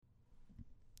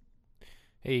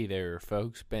Hey there,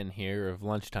 folks. Ben here of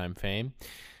Lunchtime fame.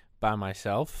 By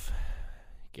myself.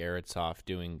 Garrett's off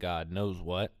doing God knows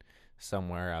what.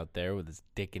 Somewhere out there with his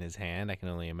dick in his hand, I can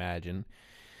only imagine.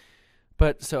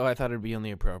 But so I thought it'd be only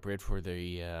appropriate for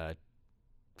the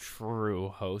true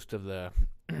host of the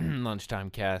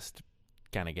Lunchtime cast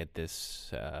kind of get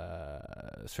this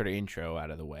sort of intro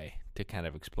out of the way to kind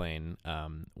of explain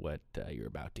what you're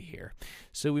about to hear.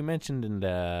 So we mentioned in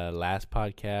the last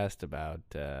podcast about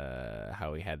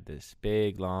how we had this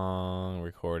big, long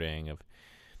recording of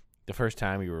the first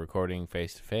time we were recording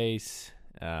face-to-face,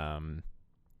 and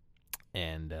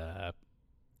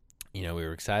we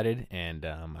were excited, and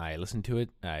I listened to it.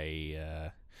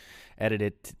 I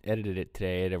edited it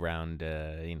today at around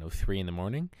 3 in the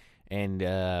morning. And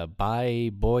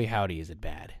by boy, howdy, is it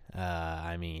bad.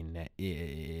 The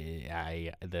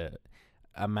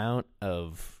amount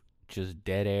of just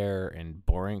dead air and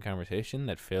boring conversation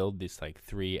that filled this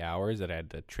 3 hours that I had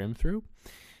to trim through,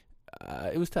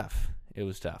 it was tough.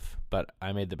 But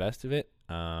I made the best of it.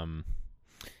 And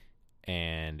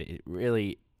it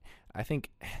really, I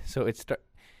think, so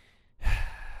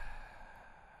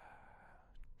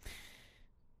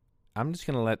I'm just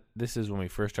going to this is when we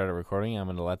first started recording, I'm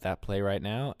going to let that play right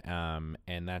now,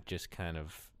 and that just kind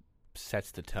of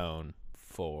sets the tone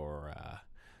for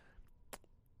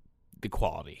the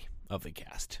quality of the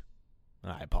cast.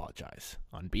 I apologize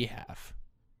on behalf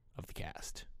of the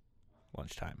cast.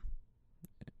 Lunchtime.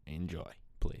 Enjoy,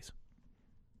 please.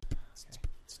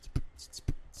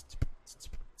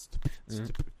 You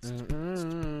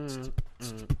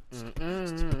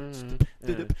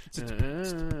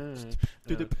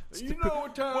know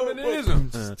what time it is.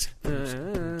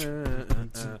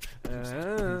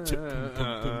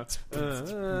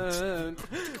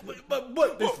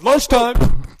 It's lunchtime.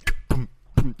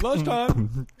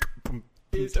 Lunchtime.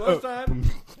 It's lunchtime.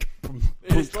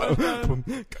 It's lunchtime.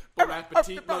 Bon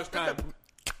appetit. Lunchtime.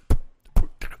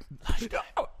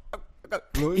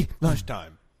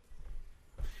 Lunchtime.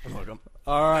 Welcome.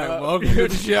 All right, welcome to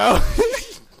the show.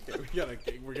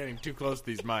 We're getting too close to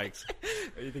these mics.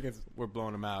 You think we're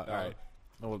blowing them out? All right.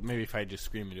 Well, maybe if I just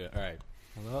scream into it. All right.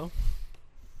 Hello?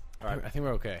 All right. I think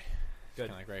we're okay. Good.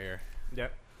 Kind of right here.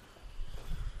 Yep.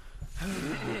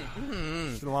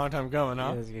 It's been a long time going,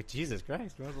 huh? Yeah, Jesus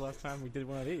Christ. When was the last time we did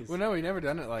one of these? Well, no, we never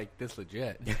done it like this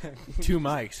legit. 2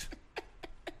 mics.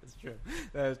 That's true.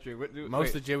 That is true.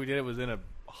 Most legit we did it was in a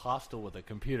hostel with a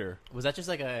computer. Was that just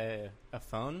like a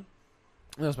phone?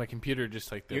 That was my computer, just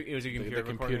like It was a computer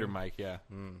the computer mic, yeah.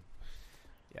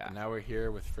 Yeah. And now we're here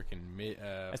with freaking.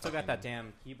 I still got that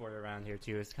damn keyboard around here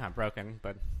too. It's kind of broken,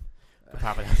 but we'll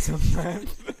pop it out sometime.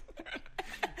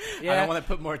 Yeah. I don't want to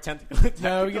put more technical.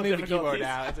 No, we can leave the keyboard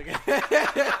out. It's okay.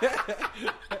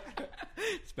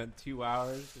 Spent 2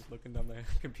 hours just looking on the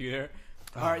computer.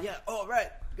 All right, yeah. Oh, right.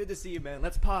 Good to see you, man.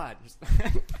 Let's pod. Just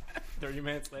 30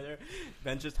 minutes later,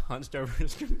 Ben just hunched over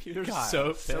his computer.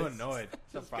 God, so annoyed.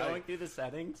 Just going through the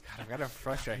settings. God, I've got how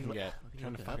frustrated I can get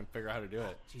trying to fucking figure out how to do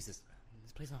it. Jesus,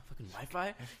 this place on fucking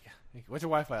Wi-Fi? Yeah. What's your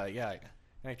Wi-Fi like? Yeah.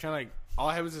 Like trying all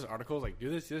I had was this article. Like, do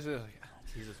this. Like,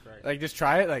 Jesus Christ. like, just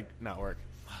try it. Like, not work.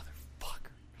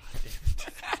 Motherfucker.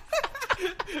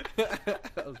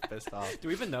 I was pissed off. Do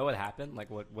we even know what happened? Like,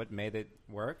 what made it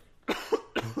work?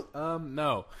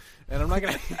 No, and I'm not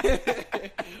gonna.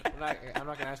 I'm not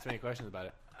gonna ask too many questions about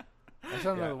it. I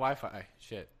still don't know the Wi-Fi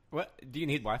shit. What? Do you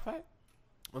need Wi-Fi?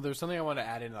 Well, there's something I wanted to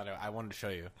add in that I wanted to show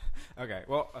you. Okay.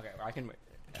 Well, I can wait.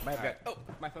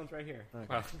 My phone's right here. Okay.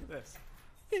 Wow, look at this.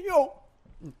 Yo.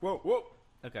 Whoa.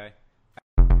 Okay.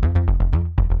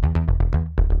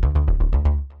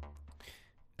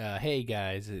 Hey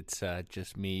guys, it's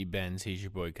just me, Ben, He's your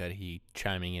boy Cuddy,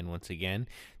 chiming in once again,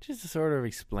 just to sort of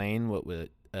explain what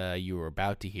you were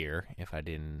about to hear, if I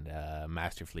didn't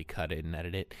masterfully cut it and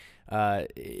edit it.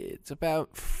 It's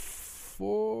about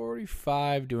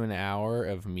 45 to an hour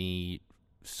of me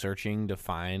searching to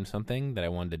find something that I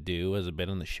wanted to do as a bit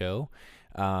on the show,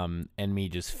 and me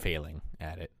just failing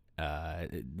at it,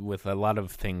 with a lot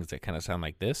of things that kind of sound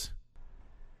like this.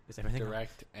 Is everything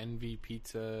Direct, Envy,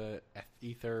 Pizza,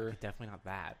 Ether. Definitely not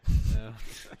that.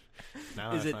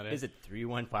 No, is that's it? not Is it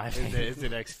 315? Is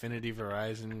it Xfinity,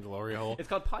 Verizon, Glory Hole? It's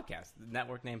called Podcast. The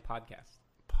network name Podcast.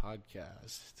 Podcast.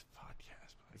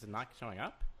 Is it not showing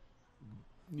up?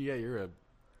 Yeah, you're a.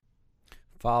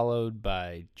 Followed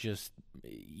by just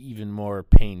even more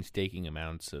painstaking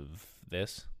amounts of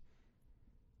this.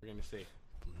 We're gonna see.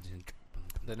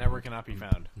 The network cannot be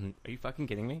found. Are you fucking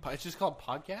kidding me? It's just called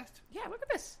Podcast? Yeah, look at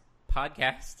this.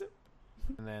 Podcast.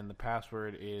 And then the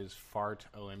password is fart,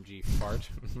 OMG, fart.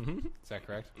 Is that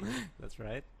correct? That's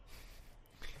right.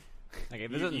 Okay,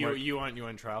 this doesn't work. You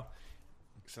want trial?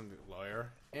 some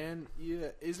lawyer. And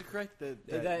is it correct that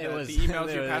it was the email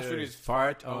to your password is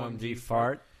fart OMG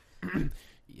fart?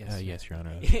 Yes, Your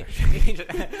Honor. Yes, Your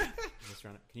Honor.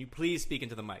 Can you please speak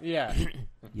into the mic? Yeah.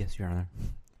 Yes, Your Honor.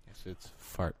 Yes, it's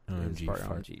fart It's OMG fart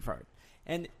fart. OMG fart.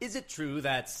 And is it true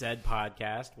that said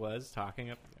podcast was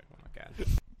talking? Oh my god.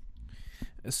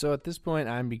 So at this point,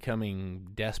 I'm becoming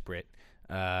desperate.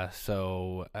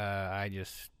 So I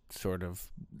just sort of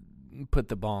put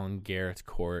the ball in Garrett's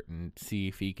court and see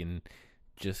if he can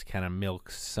just kind of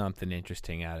milk something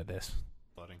interesting out of this.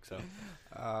 So,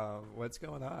 what's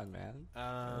going on, man?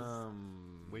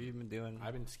 What have you been doing?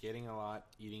 I've been skating a lot,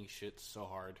 eating shit so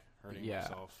hard, hurting Yeah.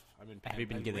 myself. Have you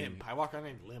been getting limp. I walk around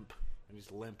and limp. I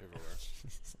just limp everywhere.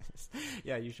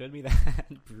 Yeah, you showed me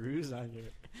that bruise on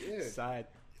your side.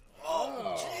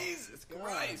 Oh, Jesus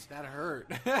Christ, that hurt.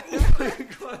 God,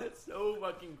 it's so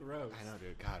fucking gross. I know,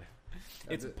 dude. God,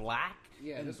 It's black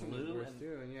and this one's blue worse and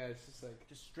too. And yeah, it's just like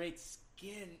just straight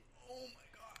skin. Oh my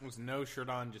god. with no shirt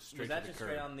on, just straight Was that to the just curb.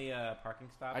 straight on the parking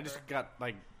stop? I just got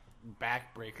like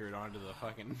backbreakered onto the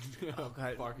fucking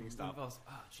parking stop. Oh,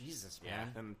 Jesus, Yeah,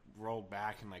 man. then rolled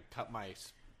back and like cut my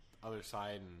other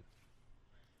side and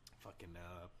fucking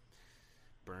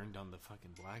burned on the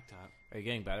fucking blacktop. Are you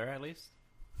getting better at least?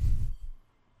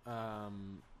 Yeah,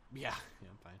 I'm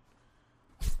fine.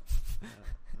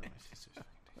 My sister's fucking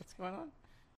What's going on?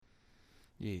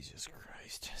 Jesus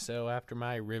Christ. So after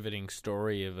my riveting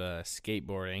story of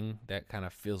skateboarding, that kind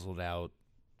of fizzled out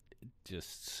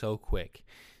just so quick.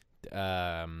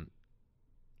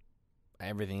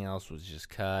 Everything else was just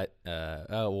cut.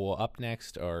 Up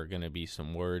next are going to be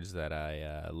some words that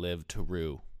I lived to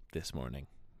rue this morning.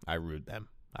 I rued them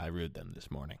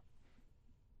this morning.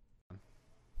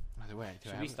 By the way,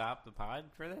 Should we stop the pod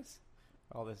for this?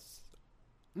 All this?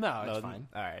 No, it's fine.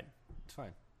 All right. It's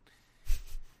fine.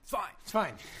 It's fine. It's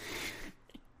fine.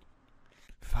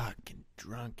 Fucking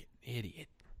drunken idiot.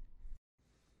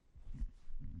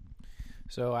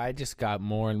 So I just got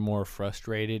more and more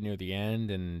frustrated near the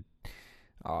end, and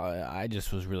I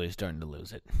just was really starting to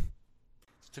lose it.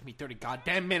 It took me 30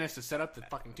 goddamn minutes to set up the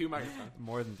fucking 2 microphones.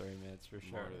 More than 30 minutes for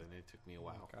sure. More than it took me a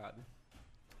while. God.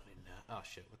 Oh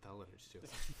shit! What the hell did I just do?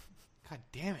 God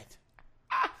damn it!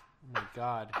 Oh my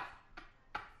god!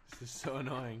 This is so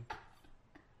annoying.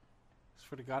 I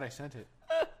swear to God, I sent it.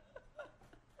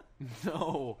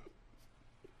 No.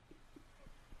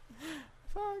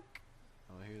 Fuck.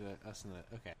 Oh, here's us in the.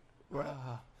 Okay.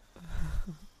 Wow.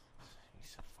 He's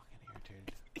so fucking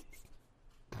irritated.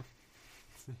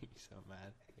 He's so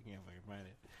mad. I can't fucking find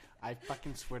it. I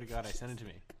fucking swear to God, I sent it to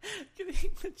me. Getting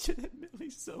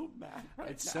legitimately so mad.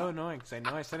 It's so annoying because I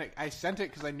know I sent it. I sent it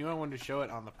because I knew I wanted to show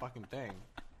it on the fucking thing.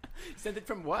 Sent it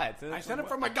from what? I sent it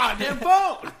from my goddamn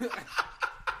phone.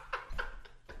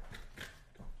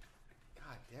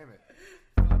 God damn it.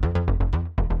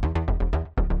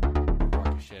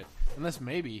 Fuck shit. Unless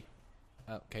maybe.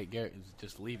 Okay, Garrett is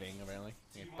just leaving apparently.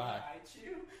 Okay, bye.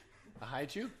 A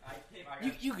Haichu?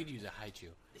 You could use a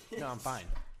Haichu. No, I'm fine.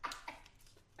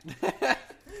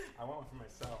 I want one for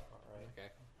myself. All right. Okay.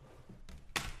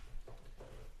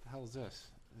 The hell is this?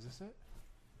 Is this it?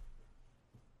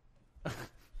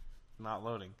 Not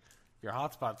loading. Your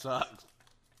hotspot sucks.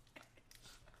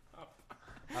 I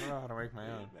don't know how to make my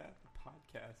own.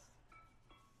 Podcast.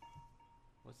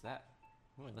 What's that?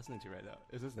 What am I listening to right now?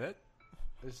 Is this it?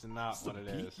 This is not Some what it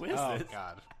beat? is. What is oh this?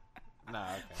 God. No,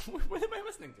 okay. What am I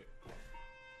listening to?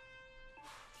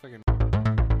 Fucking.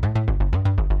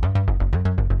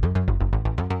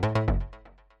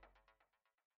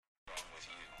 With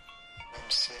you. I'm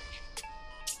sick.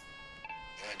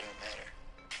 That don't matter.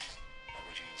 What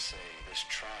would you say this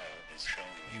trial is showing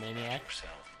you Maniac? about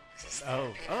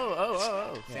yourself?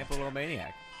 Oh. Sample Little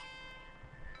Maniac.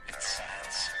 It's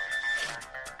science.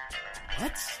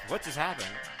 What? What just happened?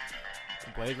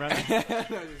 Blade Runner? That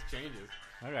just changes.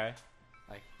 Okay.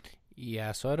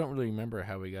 Yeah, so I don't really remember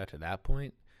how we got to that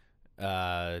point.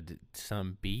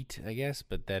 Some beat, I guess,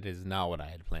 but that is not what I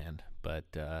had planned. But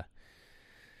it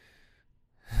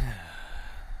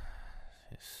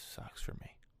sucks for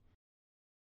me.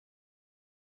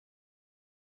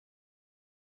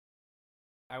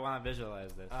 I want to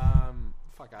visualize this.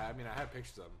 Fuck. I mean, I have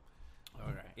pictures of them.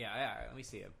 Okay. Yeah. Let me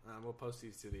see him. We'll post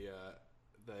these to the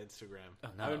Instagram. Oh,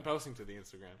 no. I've been posting to the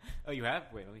Instagram. Oh, you have?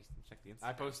 Wait, let me check the Instagram.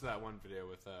 I posted that one video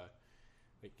with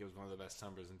like it was one of the best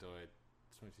summers until I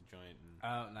smoked a joint and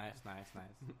Oh, nice.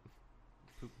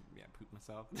 Poop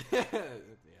myself. yeah,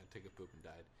 took a poop and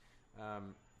died.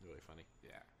 Really funny.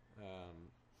 Yeah.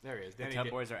 There he is. The Danny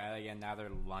tub boys are at it again. Now they're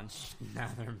lunch. Now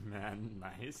they're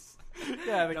nice.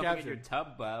 Yeah, the Don't forget caption. your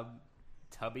tub bub.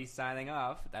 Tubby signing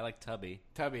off. I like Tubby.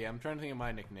 Tubby. I'm trying to think of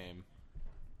my nickname.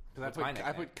 Because What's my I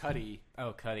nickname? put Cuddy,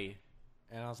 Oh, Cuddy.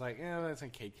 and I was like, that's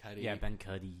like Kid Cuddy. Yeah, Ben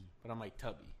Cuddy. But I'm like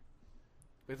Tubby.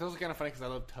 But it's also kind of funny because I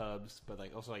love Tubs, but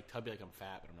like also like Tubby, like I'm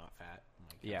fat, but I'm not fat. I'm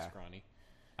like kinda Yeah. scrawny.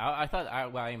 I thought. I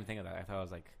didn't even think of that. I thought it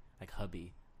was like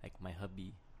hubby, like my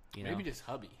hubby. You know? Maybe just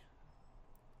Hubby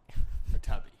or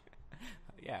Tubby.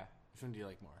 Yeah. Which one do you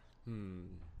like more?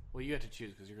 Well, you have to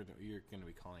choose because you're gonna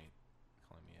be calling me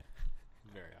it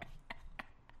very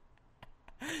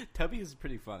often. Tubby is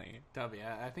pretty funny. Tubby,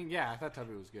 I think I thought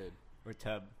Tubby was good. Or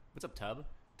Tub. What's up, Tub?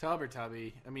 Tub or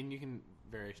Tubby. I mean, you can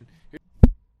variation.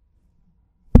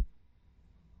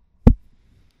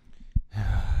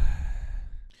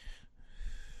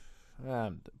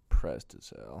 I'm depressed as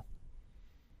hell.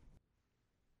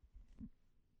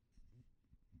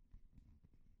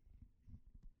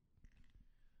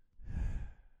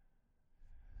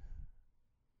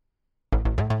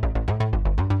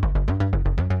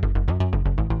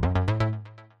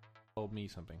 Told me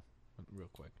something real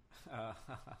quick.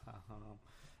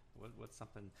 What's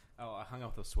something? Oh, I hung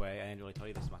out with Sway. I didn't really tell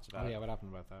you this much about it. what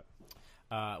happened about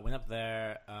that? Went up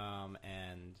there,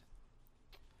 and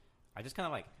I just kind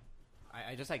of like,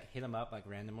 I just like hit him up like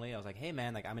randomly. I was like, hey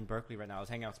man, like I'm in Berkeley right now. I was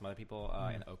hanging out with some other people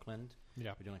in Oakland.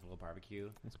 Yeah. We're doing like a little barbecue.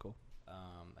 That's cool.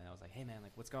 And I was like, hey man,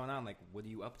 like what's going on? Like, what are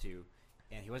you up to?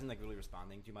 And he wasn't like really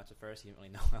responding too much at first. He didn't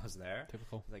really know I was there.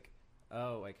 Typical. He's like,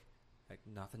 oh, like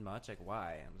nothing much. Like,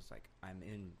 why? And I'm just like, I'm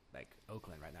in like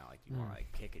Oakland right now. Like, you want to like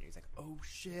kick it? And he's like, oh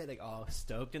shit, like all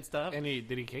stoked and stuff. And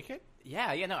did he kick it?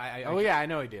 Yeah, no, I I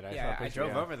know he did. I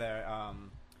drove over there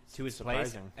to his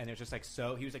place, Surprising. and it was just like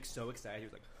so. He was like so excited. He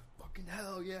was like, "Fucking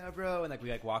hell, yeah, bro!" And like we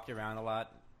like walked around a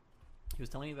lot. He was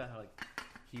telling me about how like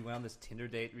he went on this Tinder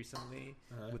date recently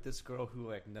with this girl who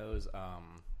like knows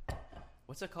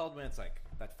what's it called when it's like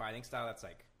that fighting style that's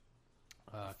like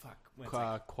when it's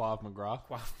like, Quav McGraw.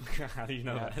 how do you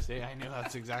know that? See, I knew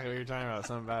that's exactly what you're talking about.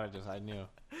 Something about it, I knew.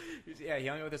 Yeah, he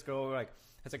hung out with this girl who like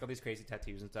has like all these crazy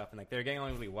tattoos and stuff, and like they were getting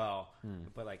along really well,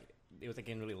 but like it was like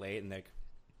getting really late, and like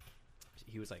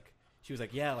she was like,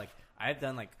 yeah, like I've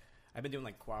been doing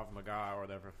like Krav Maga or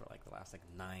whatever for like the last like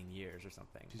 9 years or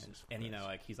something, and you know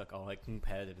like he's like all like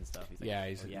competitive and stuff. He's like,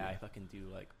 I fucking do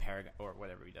like Paragon or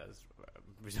whatever he does,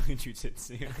 Brazilian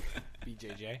Jiu-Jitsu,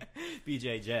 BJJ,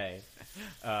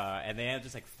 and they ended up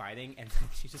just like fighting, and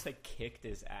she just like kicked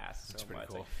his ass so much.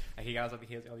 Cool. Like he got all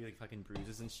these like fucking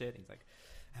bruises and shit. And he's like,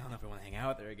 I don't know if I want to hang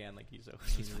out with her again. Like he's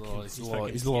a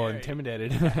little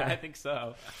intimidated. I think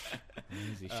so.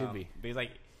 He should be. But he's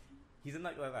like, he's in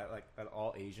like an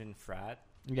all Asian frat.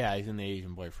 Yeah, he's in the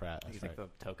Asian boy frat. He's like the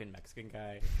token Mexican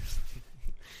guy.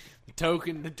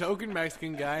 the token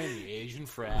Mexican guy in the Asian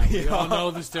frat. We all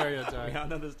know the stereotype. We all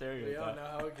know the stereotype. We all know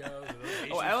how it goes.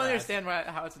 Oh, I don't understand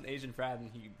how it's an Asian frat and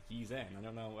he's in. I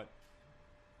don't know what.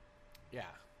 Yeah.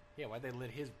 Why'd they lit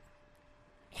his?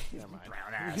 Never mind.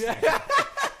 Brown ass.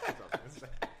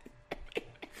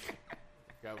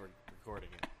 God, we're recording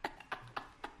it.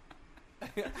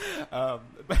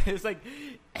 But it's like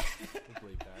We'll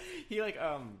believe that. he like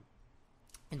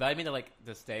invited me to like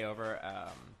to stay over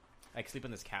like sleep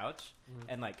on this couch,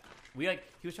 and like he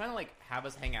was trying to like have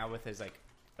us hang out with his like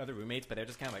other roommates, but they're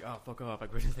just kind of like, oh fuck off,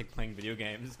 like we're just like playing video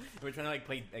games. We're trying to like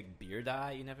play like Beer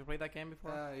Die. You never played that game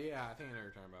before? Yeah, I think I know what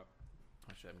you're talking about.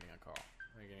 Oh shit, I'm getting a call.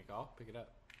 Are you getting a call? Pick it up.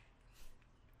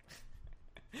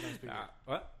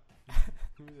 What?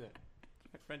 Who is it?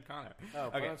 My friend Connor. Oh,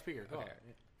 put Okay. on speaker. Call. Okay.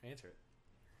 Answer it.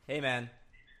 Hey man.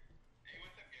 Hey,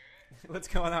 what's up, Garrett? What's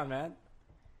going on, man?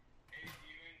 Hey, do you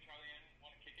and Charlie Ann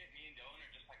want to kick it? Me and Dylan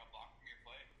are just like a block from your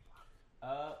place.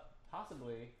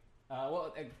 Possibly.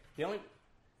 Well, the only.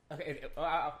 Okay,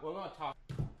 we're gonna talk.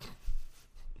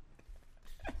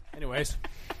 Anyways.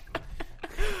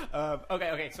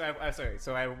 Okay. So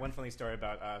So I have one funny story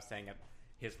about staying at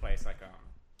his place. Like,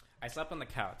 I slept on the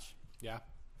couch, Yeah.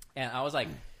 and I was like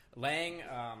laying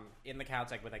in the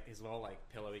couch, like with like his little like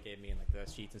pillow he gave me and like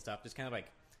the sheets and stuff, just kind of like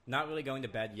not really going to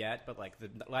bed yet, but like the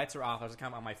lights are off. I was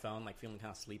kind of on my phone, like feeling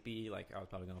kind of sleepy. Like I was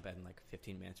probably going to bed in like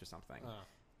 15 minutes or something.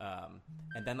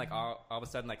 And then like all of a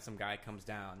sudden, like some guy comes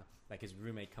down, like his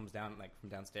roommate comes down like from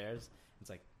downstairs. It's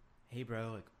like, hey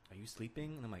bro, like are you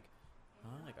sleeping? And I'm like,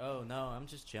 huh? Like, oh no, I'm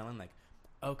just chilling. Like,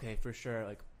 okay, for sure.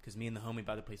 Like, because me and the homie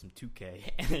about to play some 2K,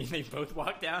 and they both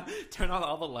walk down, turn on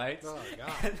all the lights. Oh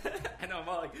god. And I'm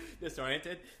all like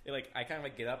disoriented. They like, I kind of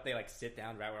like get up. They like sit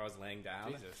down right where I was laying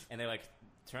down, Jesus. and they like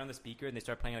turn on the speaker and they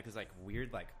start playing like this like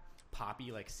weird like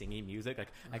poppy like singing music,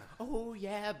 like oh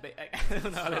yeah, I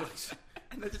don't know.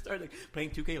 And they just started like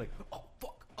playing 2K, like oh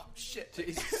fuck, oh shit,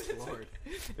 Jesus Lord.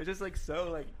 They're just like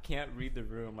so like can't read the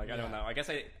room. Like I don't Yeah. know. I guess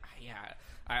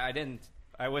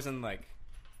I wasn't like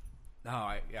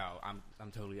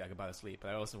I'm totally like about to sleep,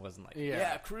 but I also wasn't like,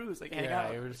 Yeah. cruise, like hang Yeah,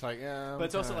 out. you were just like, yeah. But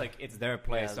it's also like it's their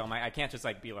place, Yeah. so I can't just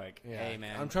like be like, yeah. hey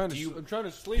man, I'm trying do you,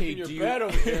 to sleep hey, in your do bed you,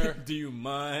 over here. do you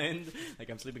mind? Like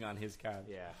I'm sleeping on his couch.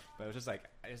 Yeah. But it was just like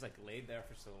I just like laid there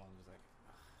for so long, just like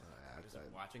just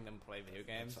like, watching them play video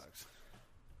games. Sucks.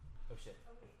 Oh shit.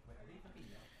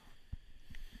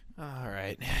 All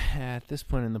right. At this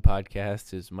point in the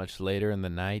podcast is much later in the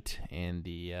night, and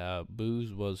the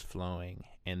booze was flowing,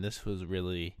 and this was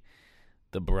really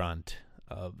the brunt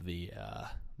of the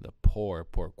poor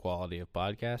quality of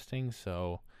podcasting.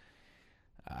 So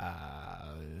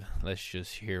let's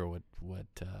just hear what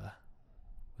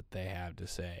they have to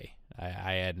say.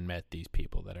 I hadn't met these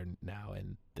people that are now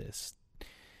in this.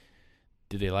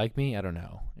 Do they like me? I don't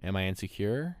know. Am I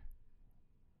insecure?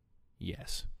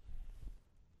 Yes.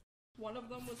 One of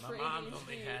them was My for mom's ADHD.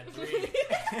 only had 3.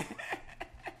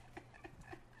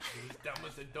 She was dumb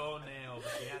as a doornail,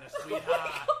 but she had a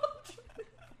sweetheart.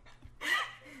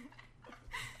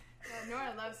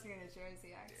 Nora loves doing a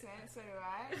Jersey accent, so do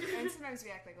I. And sometimes we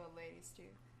act like old ladies too.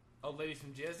 Old ladies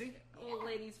from Jersey? Old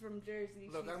ladies from Jersey.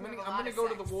 Look, She's I'm with a gonna lot of go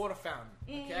to sex. the water fountain,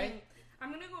 okay?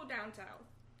 I'm gonna go down south.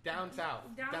 Down south.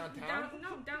 Downtown?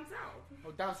 Down south.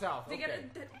 Oh, down south, They okay.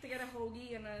 get a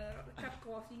hoagie and a cup of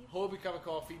coffee. Whole cup of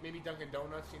coffee, maybe Dunkin'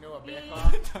 Donuts, you know, a bear Mm.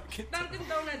 car. Dunkin'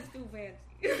 Donuts too fancy.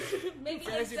 Maybe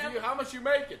like Fancy for you. 7 How much you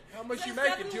making? How much you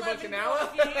making? $2 an hour?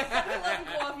 7-Eleven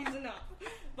coffee's enough.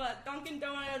 But Dunkin'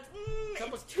 Donuts,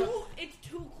 it's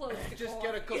too close to Just coffee.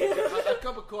 get a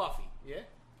cup of coffee, yeah?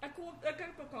 A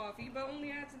cup of coffee, but only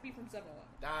has to be from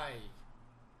 7-Eleven. Aye.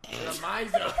 You're a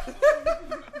miser.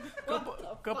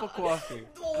 Cup of coffee.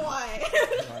 Boy!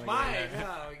 Mine.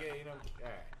 No, okay, you know. All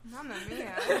right. Mamma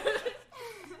mia.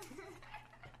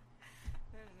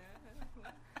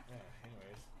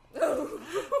 Anyways.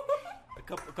 A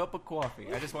cup of coffee.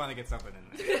 I just want to get something in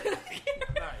there.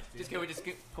 Nice, dude. Can we just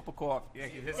get a cup of coffee? Yeah,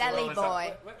 this is Deli all this up.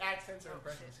 boy. What accents or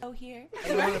impressions? Oh, here.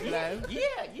 Yeah,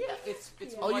 it's.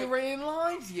 Oh, you're raining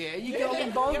lines? Yeah, you got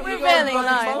them We're railing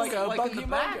lines. Like in the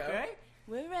back, right?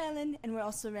 We're railing, and we're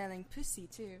also railing pussy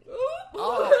too.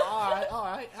 Oh, all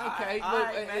right, okay. All Look,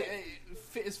 right, mate.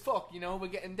 fit as fuck, you know. We're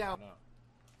getting down.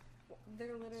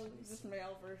 They're literally just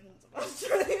male versions of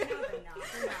Australia. No, they're not.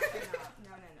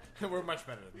 No. We're much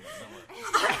better than that. Don't worry.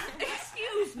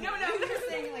 Excuse me. No, we were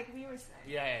saying like we were saying.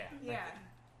 Yeah. Yeah.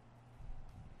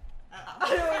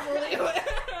 I don't believe it.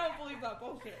 I don't believe that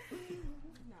bullshit.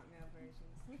 Not male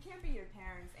versions. We can't be your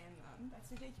parents and them. That's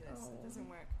ridiculous. It doesn't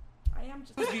work. I am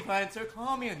just. Be fine, sir.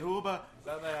 Call me an Uber.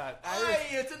 Hey,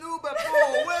 it's an Uber. Bro,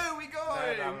 where are we I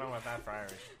going? don't know what that's for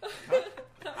Irish.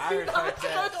 Irish like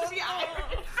that. Don't be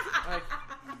Irish. Like,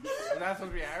 is that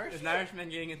supposed to be Irish? There's an Irishman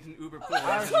getting into an Uber pool.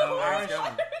 Irish- I don't know where Irish- he's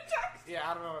going. Yeah,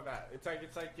 I don't know what that. It's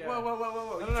like. Whoa.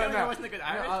 No, You no, tell me no. I wasn't a good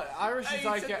Irish? Irish Hey, is you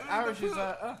like said Irish is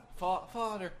Uber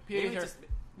father Maybe Peter. just-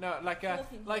 No, like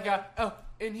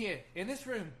in here in this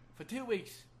room for 2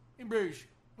 weeks in Bruges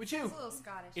with you. It's a little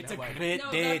Scottish. It's No a way. great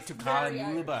No, day that's to call an very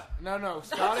Irish. Uber. No,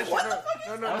 Scottish. No,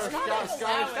 Scottish.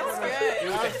 Scottish.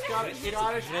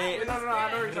 great. No, I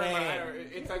know what you're talking Great. about.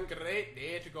 It's a great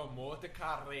day to go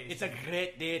motorcar racing. It's a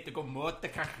great day to go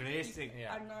motorcar racing.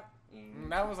 Yeah. I'm not.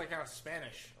 That was like kind of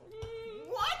Spanish.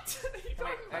 What?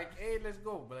 Like, hey, let's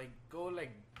go. But like, go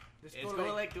like. Let's It's go going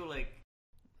like. like do like.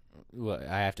 Well,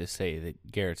 I have to say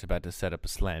that Garrett's about to set up a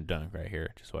slam dunk right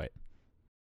here. Just wait.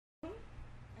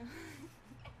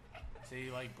 So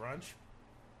you like brunch?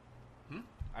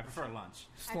 I prefer lunch.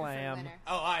 I prefer Slam. dinner.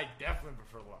 Oh, I definitely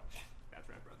prefer lunch. That's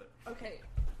right, brother. Okay,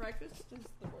 breakfast is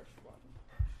the worst one.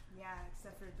 Yeah,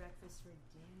 except for breakfast for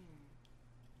dinner.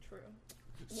 True.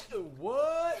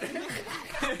 What?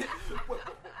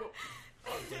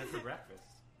 Oh, dinner for breakfast.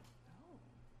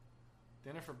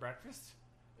 Dinner for breakfast?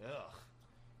 Ugh.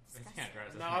 Yeah,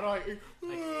 gross. No, I don't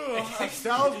like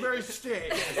Salisbury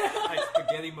steak. Like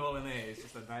spaghetti bolognese.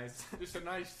 Just a nice. Just a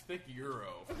nice thick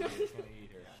euro for me to eat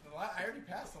here. I already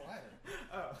passed the ladder.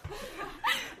 Oh.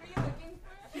 Were you looking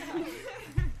for it?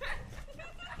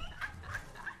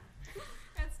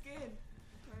 That's good.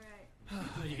 Alright.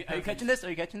 Are you catching this? Are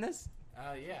you catching this?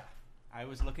 Yeah. I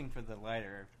was looking for the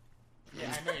lighter.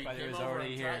 Yeah, I know. You But it came was over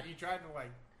already and here. you tried to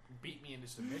like beat me into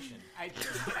submission.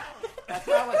 That's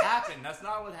not what happened. That's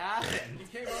not what happened. You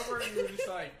came over and you were just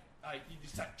like you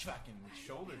just like fucking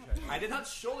shoulder check. I did not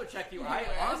shoulder check you. I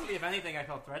honestly, if anything, I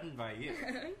felt threatened by you.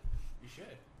 You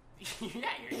should. Yeah,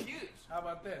 you're huge. How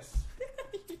about this?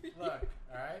 Look, all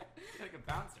right. You're like a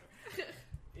bouncer.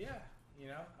 Yeah, you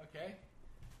know. Okay.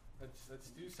 Let's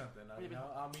do something. You know,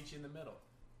 I'll meet you in the middle.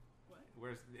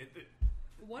 Where's it?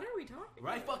 What are we talking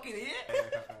Right about? fucking here.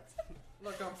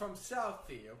 Look, I'm from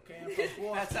Southie, okay? I'm from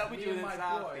Boston. That's how we Me do it and in my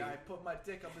Southie. boy, I put my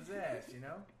dick up his ass, you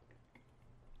know?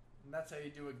 And that's how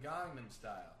you do it Gangnam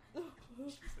style. You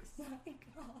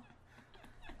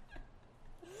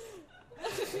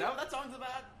know what that song's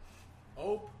about?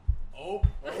 Oh,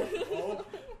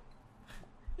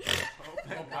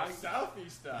 my Southie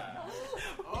style.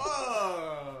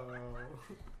 Oh.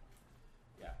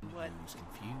 Yeah. What? Who's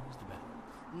confused about?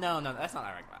 No, that's not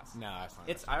Hourglass. No, that's not.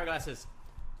 It's Hourglass is.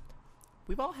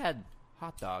 We've all had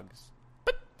hot dogs,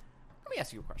 but let me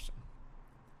ask you a question.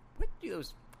 Where do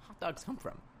those hot dogs come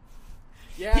from?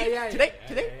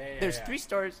 Today, there's 3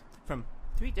 stories from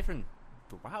 3 different,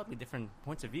 wildly different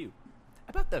points of view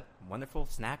about the wonderful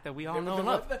snack that we all know and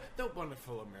love. The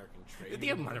wonderful American trait.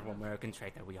 The wonderful American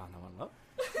trait that we all know and love.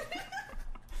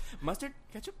 Mustard,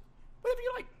 ketchup, whatever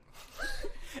you like.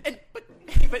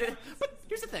 But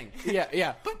here's the thing.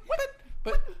 Yeah.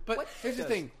 But what here's the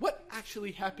does- thing. What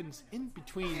actually happens in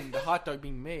between the hot dog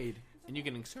being made and you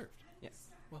getting served? Yes.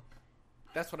 Well,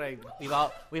 that's what I. We've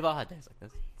all had days like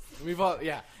this. We've all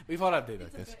had days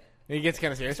like this. And it gets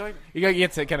kind of serious. You gotta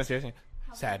get kind of serious.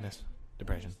 Sadness,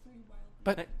 depression.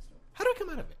 But how do I come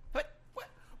out of it? What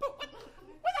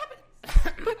happened?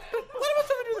 What am I supposed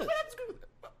to do this? What happened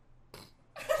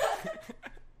to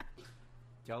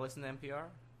Do y'all listen to NPR?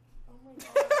 Oh my god,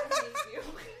 I hate you.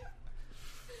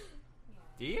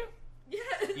 Do you?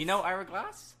 Yes. You know Ira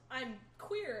Glass? I'm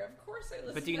queer. Of course I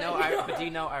listen. But do you to know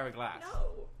NPR. Ira Glass?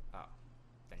 No. Oh,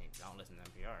 then you don't listen to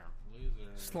NPR.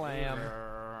 Slam.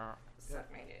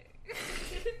 Suck my dick.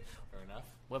 Fair enough.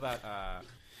 What about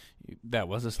That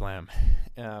was a slam.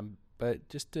 But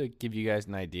just to give you guys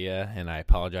an idea, and I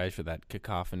apologize for that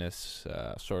cacophonous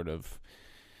sort of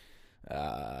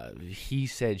he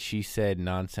said, she said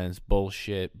nonsense,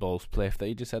 bullshit, bullspliff that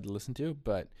you just had to listen to.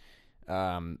 But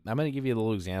I'm going to give you a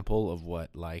little example of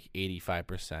what like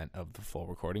 85% of the full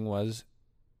recording was,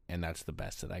 and that's the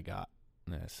best that I got.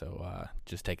 So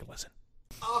just take a listen.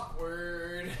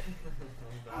 Awkward.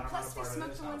 Plus, we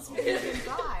smoked the ones we didn't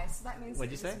buy, so that means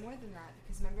What'd you it was say? more than that.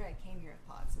 Because remember, I came here with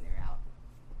pods and they were out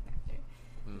after.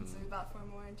 And so we bought 4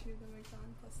 more and 2 of them are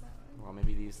gone, plus that one. well,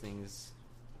 maybe these things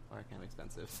are kind of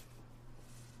expensive.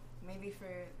 Maybe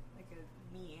for like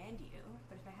me and you,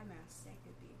 but if I had my own stick,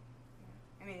 it'd be. Yeah.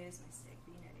 I mean, it is my stick,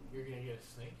 but you know what I mean. You're gonna get a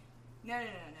snake? No.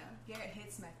 Garrett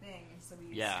hits my thing, and so we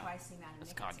use Yeah. twice the amount of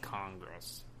It's called nicotine.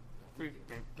 Congress.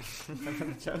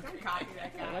 Don't copy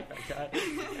that guy. I like that guy.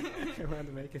 I wanted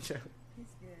to make a joke.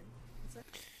 He's good.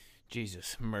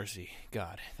 Jesus, mercy,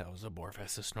 God, that was a bore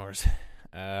fest of snores.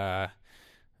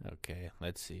 Okay,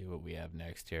 let's see what we have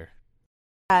next here.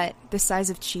 The size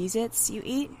of Cheez-Its you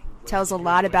eat tells a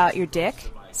lot about your dick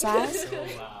size. So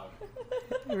loud.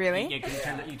 Really?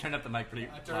 Yeah, you turned up the mic pretty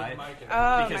I turned the mic in.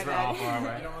 Oh, because my we're all bad. far You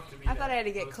away. don't have to be I thought that I had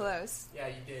to get close. close. Yeah,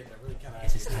 you did. I really kind of.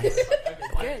 This is nice.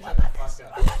 Good. Shut the fuck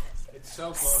up. It's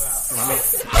so blown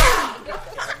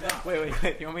out.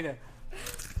 Wait. You want me to?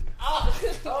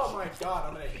 Oh my god!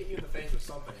 I'm gonna hit you in the face with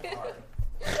something hard.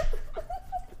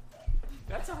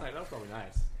 That sounds like that's probably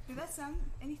nice. Did that sound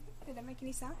anything? Did that make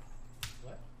any sound?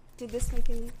 What? Did this make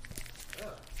any?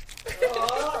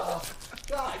 Oh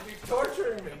God! You're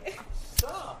torturing me.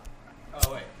 Stop.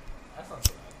 Oh wait, that's not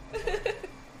so bad.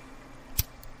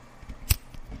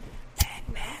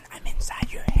 Man, I'm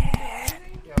inside your head.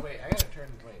 Yeah, wait. I gotta turn.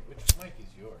 Wait, which mic is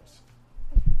yours?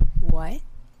 What?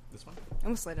 This one? I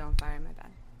almost lit it on fire. My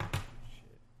bad.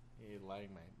 Shit. You're lighting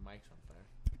my mic's on fire.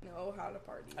 Know how to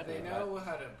party. They know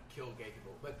how to kill gay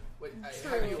people, but wait,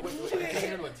 True. you're Latina? Is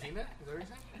that what you're saying?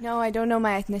 No, I don't know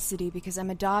my ethnicity because I'm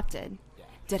adopted. Yeah.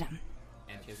 Did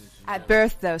And his At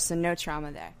birth, though, so no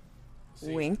trauma there.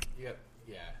 See, Wink. You got,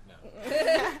 no.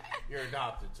 You're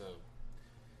adopted, so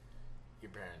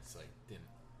your parents didn't,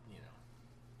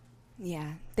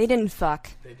 Yeah, they didn't fuck.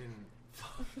 they didn't.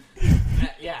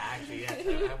 Yeah, actually, yeah.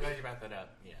 I'm glad you brought that up.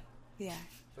 Yeah, Yeah.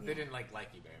 but they didn't like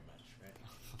you very much, right?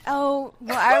 Oh,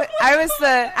 well, I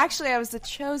was the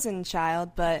chosen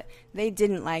child, but they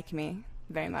didn't like me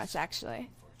very much, actually.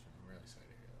 Unfortunately, I'm really sorry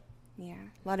to hear that.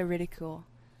 Yeah, a lot of ridicule.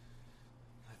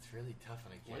 That's really tough,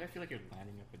 and I Why do I can't. feel like you're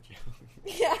lining up a joke?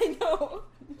 Yeah, I know.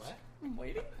 What? I'm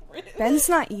waiting for it. Ben's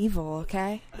not evil,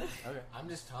 okay? Okay. I'm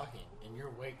just talking, and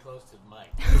you're way close to the mic.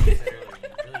 Like I said earlier,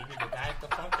 you really need to back the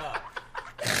fuck up.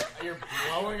 You're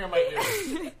blowing on my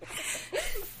ears.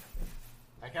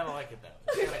 I kind of like it though.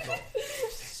 It's kind of cool.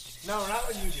 No, not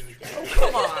when you do it.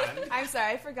 Come on. I'm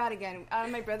sorry, I forgot again.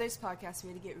 On my brother's podcast, we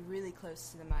had to get really close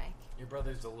to the mic. Your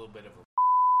brother's a little bit of a.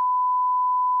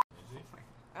 Is he?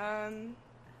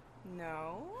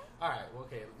 No. All right. Well,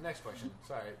 okay. Next question.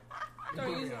 Sorry. Don't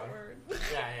use Moving that on. word. Yeah.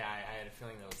 I had a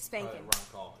feeling that was Spanking. probably the wrong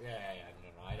call. Yeah. No.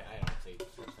 I don't say such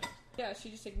things. Yeah, she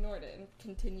just ignored it and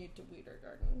continued to weed her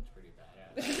garden. It's pretty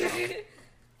bad.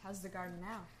 How's the garden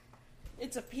now?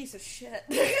 It's a piece of shit.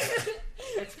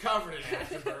 It's covered in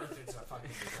afterbirth. It's a fucking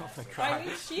disaster. I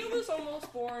mean, she was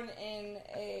almost born in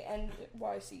a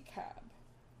NYC cab.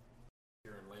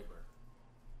 You're in labor.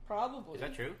 Probably. Is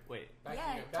that true? Wait. Back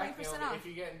Yeah, in, back 20% in, off. If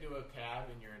you get into a cab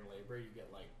and you're in labor, you get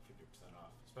like 50%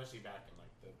 off, especially back in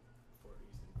like the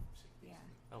 40s and 60s. Yeah.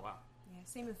 Oh wow. Yeah.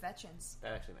 Same with veterans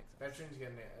That actually makes sense. Veterans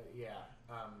getting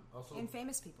also and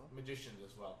famous people. magicians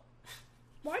as well.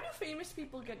 Why do famous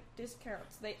people get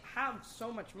discounts? They have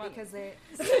so much money. Because they're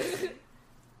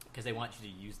Because they want you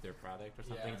to use their product or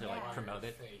something to Yeah. like promote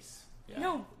it. Face. Yeah.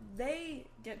 No, they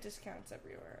get discounts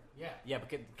everywhere. Yeah. Yeah,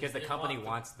 because the They company want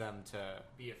them. wants them to.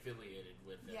 Be affiliated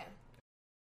with it. yeah.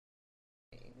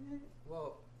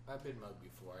 Well, I've been mugged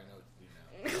before. I know you know.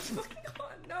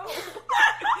 God, no.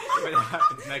 When it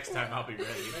happens next time, I'll be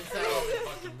ready. Next time I'll be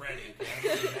fucking ready. I'm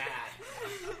gonna be mad.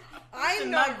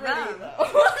 I'm mug not ready them.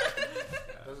 though.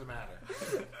 Doesn't matter.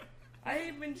 I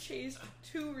have been chased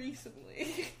too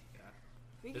recently.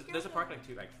 We could There's go a park like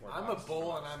 4 I'm a blocks bull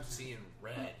from and us. I'm seeing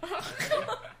red.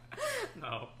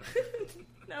 No.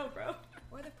 No, bro.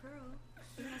 Or the pearl.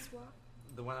 Nice walk.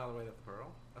 The one all the way to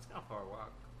Pearl? That's kind of far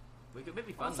walk. We could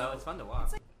maybe fun Also, though. It's fun to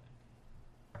walk.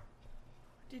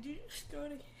 Did you just go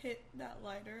to hit that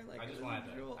lighter? Like I just it was wanted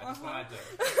to. usual? I just Uh-huh. wanted to.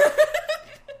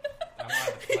 I wanted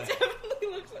to It play. definitely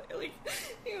looks like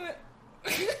he went.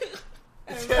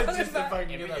 and It's brought it just back. if I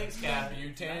can get Everything's a got-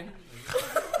 butane.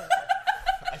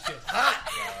 That shit's hot.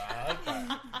 Yeah, I like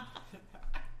that.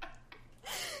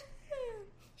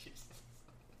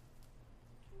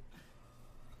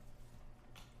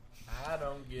 I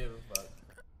don't give a fuck.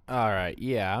 All right,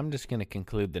 yeah, I'm just gonna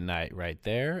conclude the night right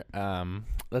there.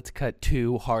 Let's cut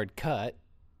to hard cut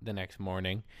the next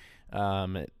morning.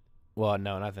 Well,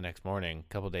 no, not the next morning.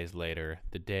 A couple days later,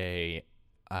 the day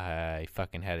I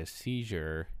fucking had a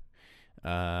seizure.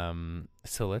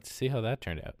 So let's see how that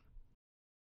turned out.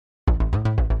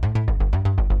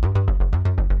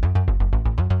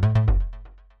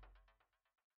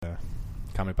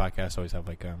 Comedy podcasts always have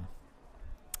like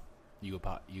you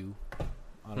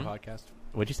on a podcast.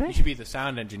 What'd you say? You should be the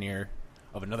sound engineer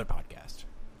of another podcast.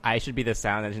 I should be the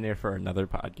sound engineer for another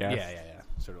podcast. Yeah.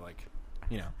 Sort of like,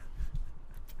 you know.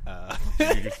 Why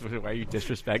are you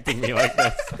disrespecting me like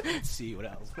this? See what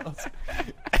else?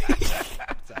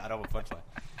 So I don't have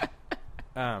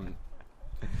a punchline.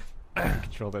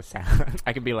 Control the sound.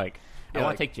 I could be like, I Yeah,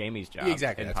 want like- to take Jamie's job. Yeah,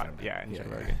 exactly. in That's pod- what I mean. yeah, in Yeah, Joe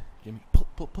yeah. Rogan. Jimmy,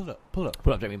 pull it up. Pull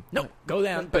up, Jamie. No, go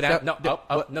down, go down. No,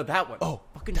 that one. Oh,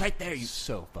 fucking right there. You.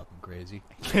 so fucking crazy.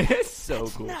 So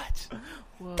cool. Nuts.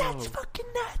 Whoa. That's fucking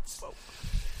nuts. What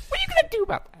are you gonna do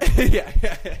about that? yeah,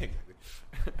 exactly.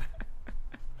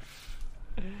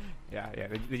 Yeah.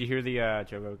 Did you hear the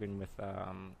Joe Rogan with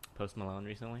Post Malone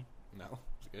recently? No,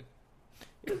 it's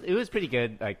good. It was pretty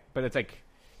good. Like, but it's like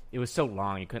it was so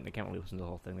long they can't really listen to the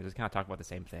whole thing. They just kind of talk about the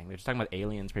same thing. They're just talking about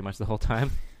aliens pretty much the whole time.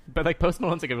 But like Post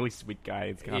Malone's like a really sweet guy.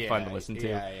 It's kind of fun to listen to.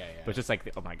 Yeah. But it's just like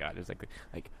oh my god, it's like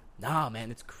nah man,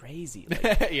 it's crazy.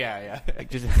 Like, yeah. like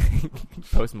just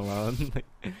Post Malone. Like,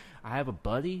 I have a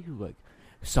buddy who like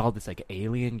saw this like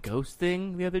alien ghost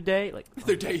thing the other day. Like The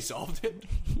other day he solved it.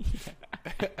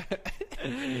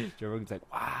 Joe Rogan's like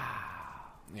wow.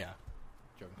 Yeah.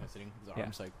 Joe kind of sitting, his Yeah.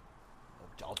 arms like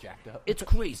all jacked up. It's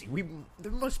crazy.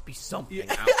 There must be something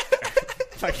out there.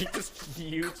 Like he just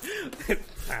huge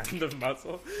pound of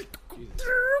muscle. Jesus.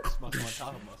 Muscle on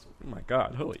top of muscle. Oh my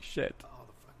god! Holy shit! Oh,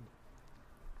 the fucking.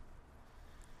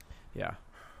 Yeah.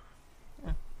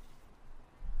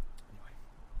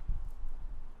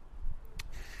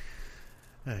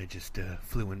 I just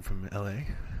flew in from L.A.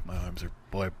 My arms are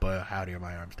boy, howdy, are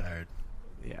my arms tired?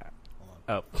 Yeah. Hold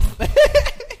on. Oh.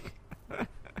 Wait,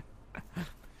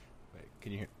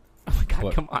 can you hear? Oh my god!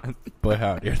 What? Come on. Boy,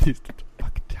 howdy, are these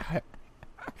fucking tired?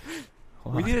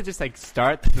 Hold We on. need to just like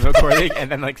start the recording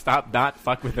and then like stop, not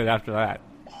fuck with it after that.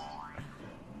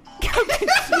 Boy,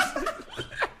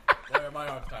 are my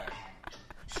arms tired?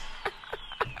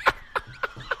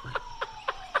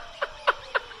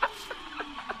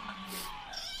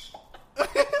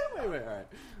 wait, all right.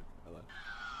 Hold on.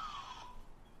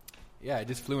 Yeah, I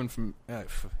just flew in from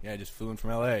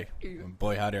L.A. And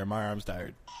boy, howdy, are my arms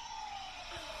tired?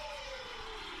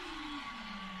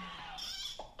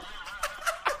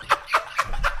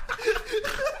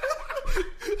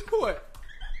 What?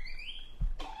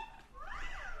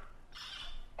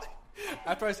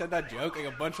 After I said that joke, like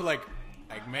a bunch of like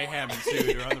mayhem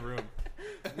ensued around the room.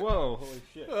 Whoa! Holy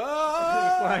shit!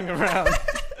 Ah! Flying around,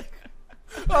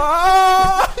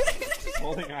 Ah!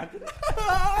 holding on to it.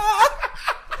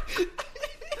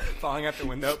 Falling out the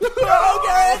window.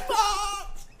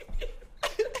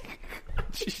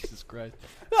 Jesus Christ.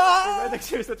 Right next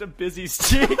to such a busy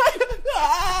street.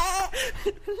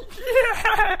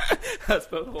 That's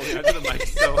both holding onto the mic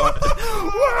so hard.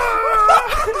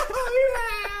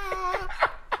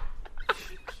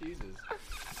 Jesus.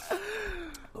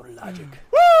 Go to Logic.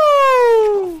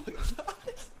 Woo!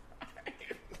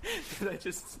 I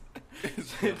just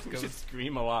should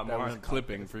scream a lot That more. was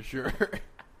clipping for sure.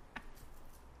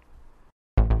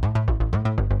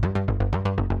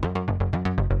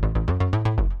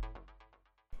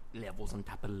 Levels on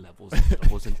top of levels,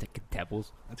 levels and ticket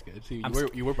tables. That's good. See, I'm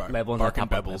you were Levels on barking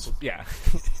top of pebbles. levels. Yeah.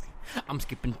 I'm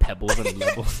skipping pebbles and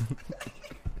levels.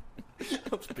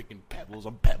 I'm picking pebbles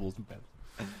on pebbles and pebbles.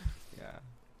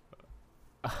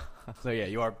 Yeah. So yeah,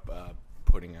 you are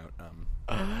putting out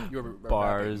you are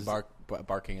Bars.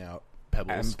 barking out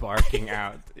pebbles. I'm barking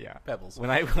out. Yeah. Pebbles. When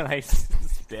I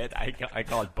spit, I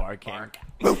call it barking.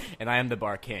 And I am the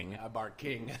bar king. Bar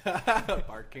king.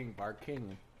 Bar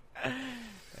king.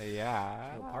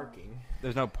 Yeah. No parking.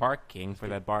 There's no parking for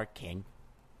the bar king.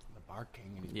 The bar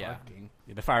king and he's Yeah. barking.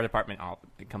 Yeah, the fire department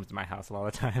it comes to my house a lot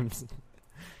of times.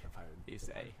 The fire- They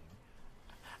say,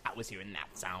 I was hearing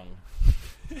that song.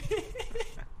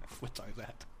 What song is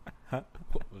that? Huh?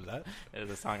 What was that? It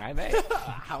was a song I made.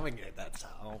 How am I get that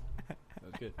song? That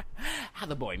was good. How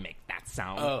the boy make that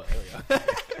sound? Oh, there we go.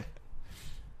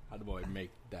 How do boy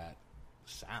make that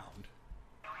sound?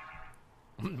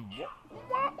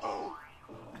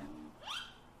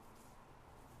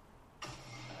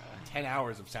 10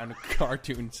 hours of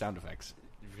cartoon sound effects.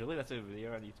 Really? That's a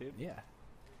video on YouTube? Yeah.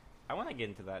 I want to get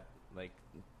into that, like,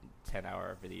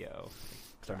 10-hour video.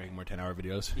 Start making more 10-hour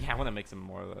videos. Yeah, I want to make some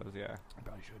more of those, yeah. I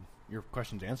probably should. Your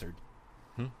question's answered.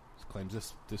 This claims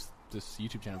this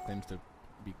YouTube channel claims to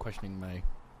be questioning my.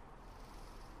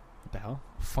 What the hell?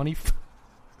 Funny.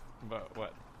 But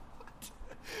what?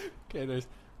 Okay, there's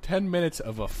 10 minutes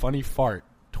of a funny fart,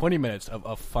 20 minutes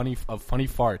of funny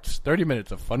farts, 30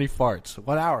 minutes of funny farts,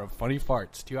 1 hour of funny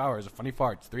farts, 2 hours of funny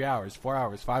farts, 3 hours, 4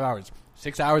 hours, 5 hours,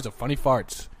 6 hours of funny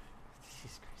farts.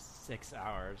 Jesus Christ, 6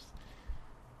 hours.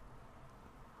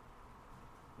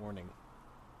 Warning.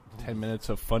 10 minutes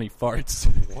of funny farts.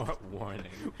 Warning.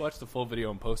 Watch the full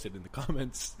video and post it in the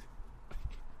comments.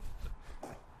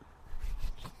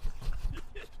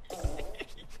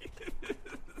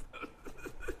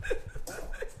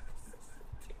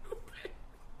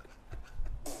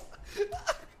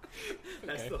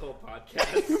 That's the whole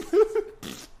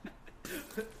podcast.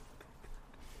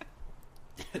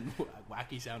 And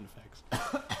wacky sound effects.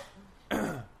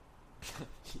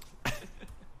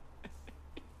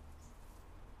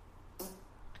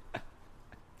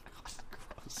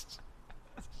 Gross.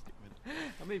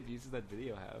 How many views does that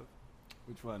video have?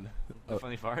 Which one? The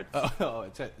funny farts? Oh,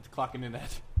 it's clocking in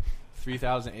at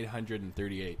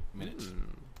 3,838 minutes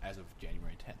as of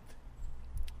January 10th,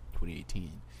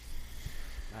 2018.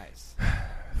 Nice.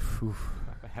 Whew.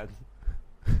 I had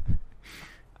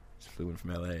Just flew in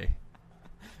from LA.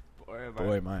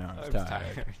 Boy, My arm's I'm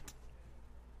tired.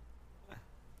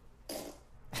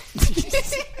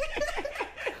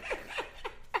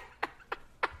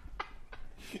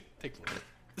 Take a look.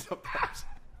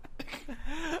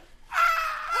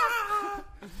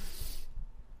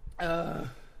 Down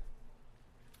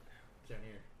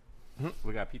here.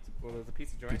 We got pizza. Well, there's a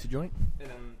pizza joint. Pizza joint? And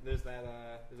then there's that.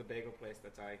 There's a bagel place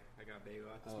that I got a bagel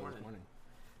at this morning.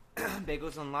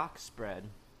 Bagels and lox spread.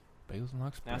 Bagels and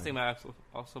lox Now I was thinking about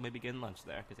also maybe getting lunch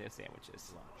there because they have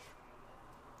sandwiches.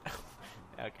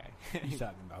 Okay. You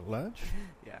talking about lunch?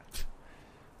 Yeah.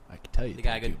 I can tell you. They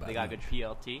got too good. about They got lunch. good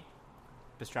PLT,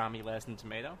 pastrami, lettuce, and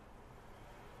tomato.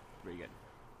 Pretty good.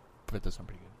 But this one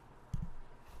pretty good.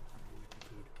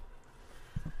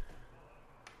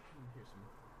 Here's some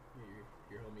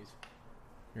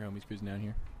your homies cruising down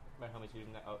here. My homies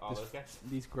using that, all those guys.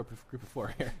 These group of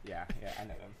four here. Yeah, I know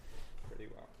them pretty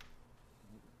well.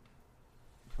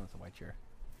 Which one's the white chair?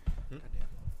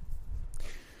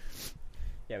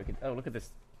 Yeah, we can. Oh, look at this.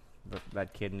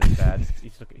 That kid and his dad.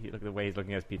 Look at the way he's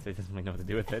looking at his pizza. He doesn't really know what to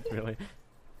do with it. Really.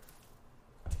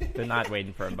 They're not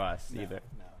waiting for a bus either.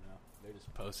 No. They're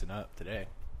just posting up today.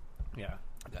 Yeah.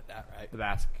 I got that right. The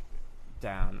mask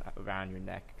down around your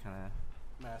neck, kind of.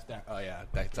 Mask down. Oh yeah,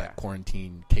 that's Yeah. that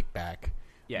quarantine kickback.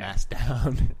 Yeah. Mask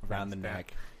down around the Mask down.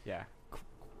 neck. Yeah.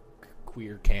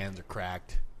 Queer cans are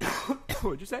cracked.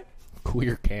 What'd you say?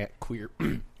 Queer cans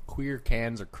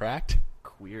are cracked.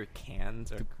 Queer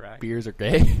cans are cracked. Beers are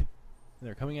gay.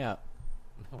 They're coming out.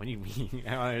 What do you mean?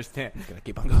 I don't understand. Gotta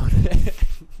keep on going.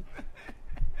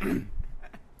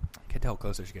 Can't tell how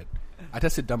close she get. I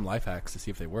tested dumb life hacks to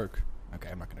see if they work. Okay,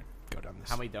 I'm not gonna go down this.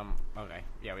 How many dumb? Okay,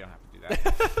 yeah, we don't have to do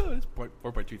that. It's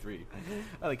 4.23.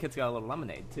 Oh, the kid's got a little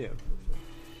lemonade too.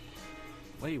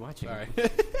 What are you watching? Sorry.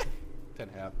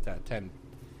 10.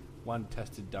 One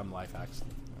tested dumb life hacks.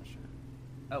 Oh, sure.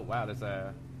 Oh wow, there's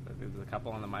a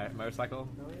couple on the motorcycle.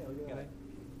 Oh yeah, look at that.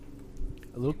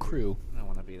 A little crew. I don't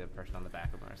want to be the person on the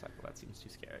back of the motorcycle. That seems too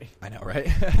scary. I know, right?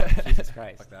 Jesus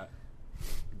Christ. Fuck that.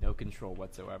 No control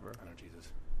whatsoever. I know, Jesus.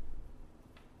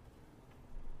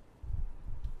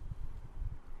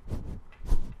 Still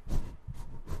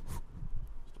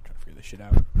trying to figure this shit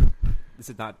out. This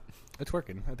is not. It's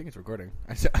working. I think it's recording.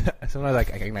 Sometimes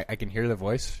I can hear the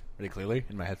voice really clearly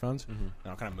in my headphones, and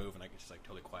I'll kind of move, and I get just like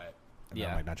totally quiet. And Yeah.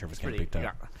 I'm like not sure if it's It's getting picked up.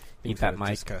 yeah. I Eat think that so mic.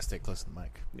 Just kind of stay close to the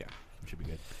mic. Yeah. It should be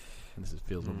good. And this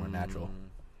feels a little more natural.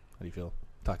 How do you feel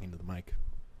talking to the mic?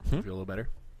 Hmm? You feel a little better?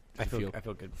 I Does it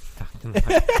feel good. Yeah,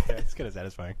 it's kind of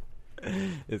satisfying.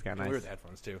 It's kind of Weird nice. with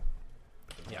headphones too.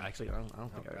 Yeah, actually, I don't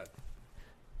think Oh, I. God.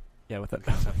 Yeah, with the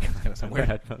Kinda sound weird.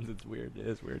 headphones, it's weird. It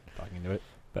is weird. Talking into it.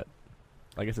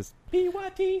 I guess it's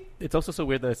PYT. It's also so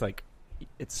weird that it's like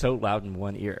it's so loud in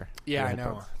one ear. Yeah, the I know.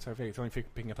 headphones. So I think it's only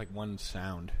picking up like one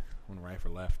sound, one right or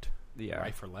left. Yeah.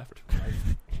 Right or left?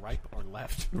 Right or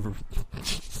left?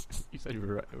 You said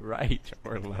right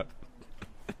or left.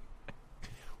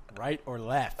 Right or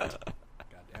left? God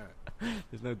damn it.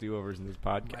 There's no do-overs in this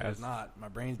Mine podcast. is not. My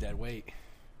brain's dead weight.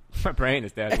 My brain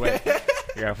is dead. Wait.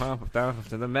 You got pump down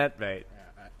to the med bait.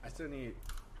 Yeah, I still need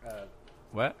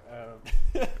What?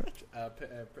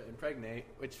 impregnate,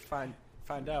 which find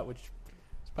out which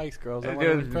Spice Girls I It want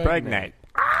to was impregnate.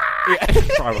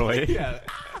 pregnant. Probably. Yeah.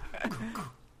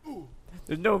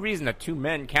 There's no reason that two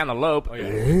men can't elope. Oh,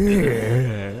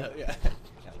 yeah. Yeah.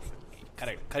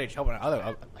 Cut each other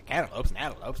other like cantaloupes and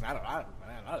antelopes and I don't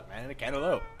know, man, a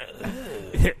cantaloupe.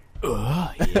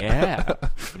 Yeah.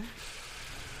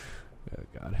 Oh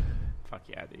God. Fuck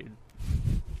yeah, dude.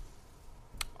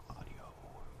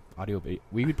 Audio.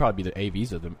 We would probably be the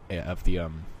AVs of the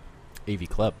AV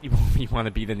club. You want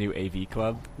to be the new AV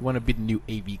club? We want to be the new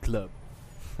AV club.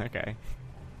 Okay.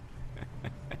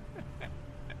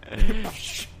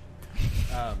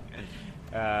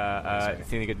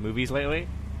 Seen any good movies lately?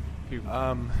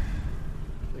 I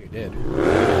think I did.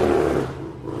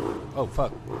 Oh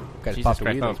fuck! Guys, Jesus popped a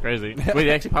Christ, that wheelie. was crazy. Wait, they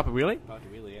actually pop a wheelie? Popped a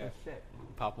wheelie, yeah.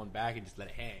 Pop one back and just let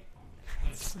it hang.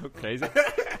 So crazy.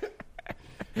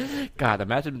 God,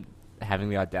 imagine having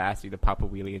the audacity to pop a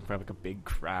wheelie in front of like a big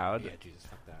crowd. Yeah, Jesus,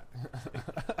 fuck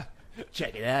that.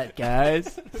 Check it out,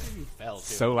 guys. You fell too.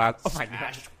 So loud. Oh my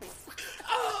gosh.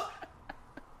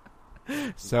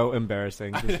 So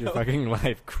embarrassing. Just your fucking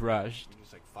life crushed. You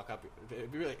just like fuck up. It'd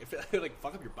be really, if it, like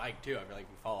fuck up your bike too. I feel like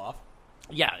you fall off.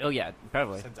 Yeah, oh yeah,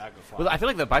 probably. Sends out go fly. Well, I feel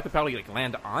like the bike would probably like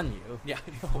land on you. Yeah,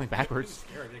 Going backwards. It's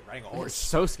scary, like riding a It's horse.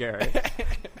 so scary.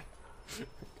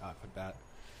 God, fuck that.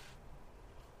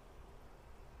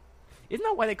 Isn't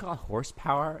that why they call it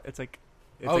horsepower? It's like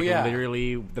Oh, yeah.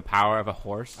 literally the power of a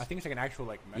horse. I think it's like an actual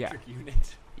like Yeah. metric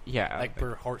unit. Yeah, Like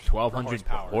per horse. 1,200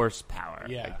 per horsepower.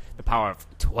 Yeah. Like, the power of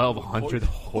 1,200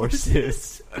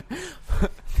 horses.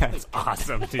 That's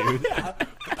awesome, dude. The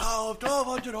power of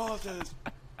 1,200 horses.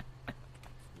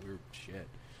 Weird shit.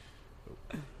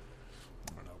 I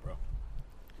don't know, bro.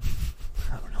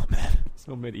 I don't know, man.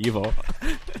 So medieval.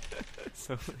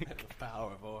 So like, The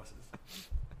power of horses.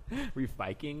 are we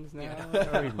Vikings now?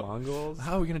 Yeah. Are we Mongols?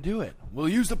 How are we gonna do it? We'll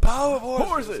use the power of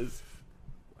horses.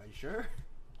 Are you sure?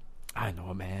 I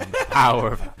know, man. The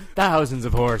power of thousands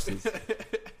of horses.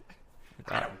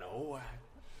 I don't know.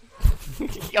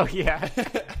 Oh yeah.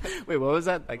 Wait, what was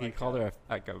that? Like you called her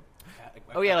a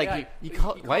Oh, yeah, like, you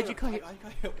call- why'd you call it- Why'd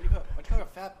you call her a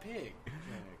fat pig?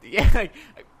 yeah. Like,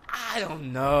 I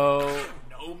don't know.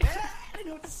 No, man. I don't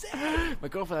know what to say. My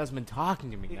girlfriend hasn't been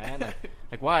talking to me, man.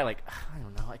 Like why? Like I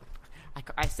don't know. Like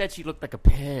I said she looked like a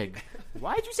pig.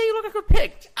 Why did you say you look like a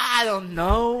pig? I don't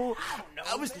know.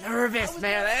 I was nervous,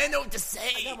 man. I didn't know what to I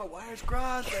say. got my wires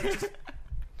crossed.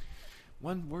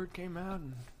 One word came out,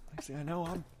 and next thing I know,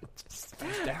 I'm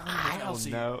face down. I don't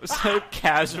know. So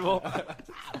casual.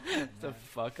 The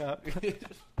fuck up. Giving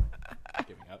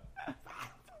up.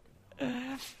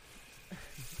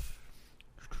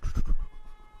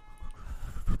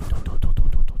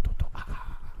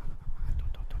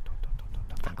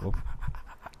 Kinda cool.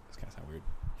 It's kind of sound weird.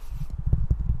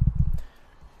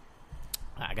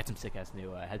 I got some sick ass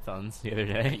new headphones the other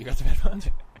day. You got some headphones?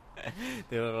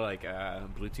 They were like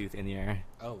Bluetooth in the air,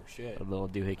 Oh shit! little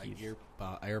Like doohickeys.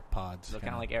 AirPods. Look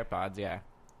kind of like AirPods, yeah.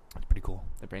 That's pretty cool.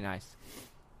 They're pretty nice.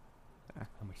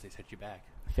 How much they set you back?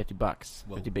 $50.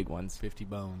 Whoa. 50 big ones. 50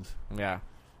 bones. Yeah.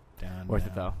 Down. Worth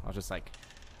it though.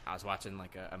 I was watching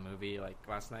like a movie like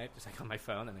last night, just like on my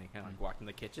phone, and then kind of like walked in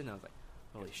the kitchen, and I was like,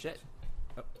 "Holy shit!"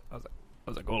 Oh, I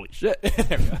was like, "Holy shit!"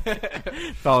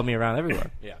 Follow me around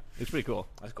everywhere. Yeah, It's pretty cool.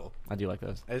 that's cool. I do like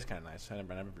those. It is kind of nice. I've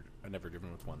never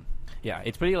driven with one. Yeah,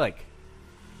 it's pretty like.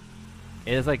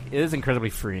 It is incredibly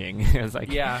freeing. It's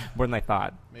like Yeah. more than I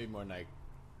thought. Maybe more than like.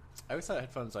 I always thought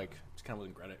headphones like just kind of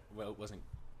wasn't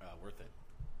worth it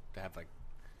to have like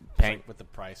Paying. with the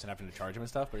price and having to charge them and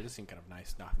stuff. But it just seemed kind of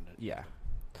nice not having to. Yeah.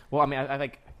 Well, I mean, I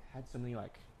like had so many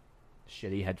like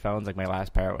shitty headphones. Like my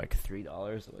last pair were like $3,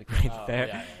 like right Oh, there.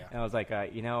 yeah. And I was like, I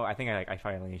think I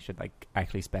finally should like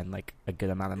actually spend like a good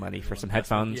amount of money Yeah, for some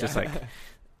investment, headphones. yeah. Just like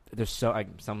there's so like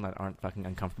some that aren't fucking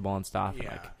uncomfortable and stuff. and,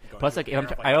 Yeah. like, Going plus, through like a if I'm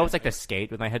pair of, I always like to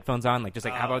skate with my headphones on. Like just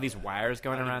like have all these yeah. wires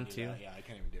going I can't around even too. do that. Yeah, I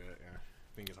can't even do it. Yeah,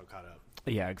 fingers all caught up.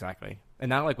 Yeah, exactly. And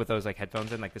now, like with those like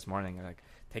headphones in, like this morning, like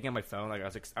taking out my phone, like I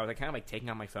was kind of like taking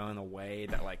out my phone in a way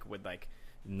that like would like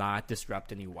not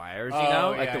disrupt any wires, you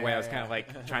know, like the way I was kind of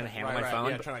like trying to handle my phone.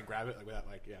 Yeah, but- trying to like, grab it like without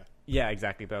like yeah,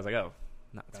 exactly. But I was like, oh,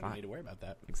 no, it's I don't fine. need to worry about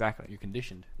that. Exactly. You're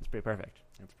conditioned. It's pretty perfect.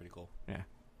 That's pretty cool. Yeah.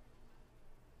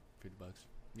 $50.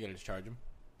 You gotta just charge them.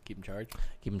 Keep them charged.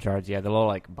 Keep them charged. Yeah, the little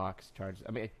like box charges.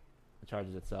 I mean, it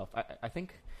charges itself. I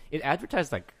think it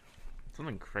advertised like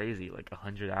something crazy, like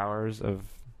 100 hours of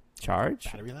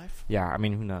charge. Battery life. Yeah, I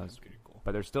mean, who knows? That's pretty cool.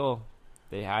 But they're still.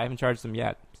 I haven't charged them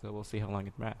yet, so we'll see how long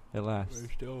it lasts.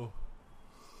 They're still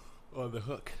on the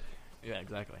hook. Yeah,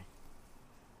 exactly.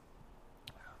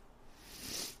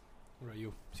 What about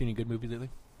you? Seen any good movies lately?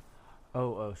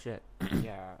 Oh shit.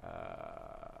 Yeah.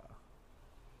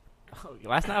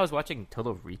 Last night I was watching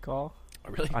Total Recall Oh,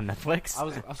 really? on Netflix. I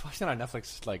was watching it on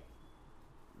Netflix like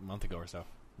a month ago or so.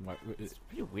 It's a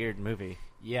pretty weird movie.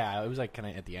 Yeah, it was like kind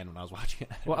of at the end when I was watching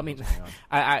it. Well, I didn't mean, know what was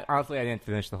going on. I honestly I didn't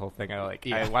finish the whole thing. I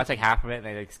Yeah. watched like half of it and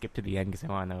I like skipped to the end because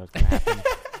I want to know what's gonna happen.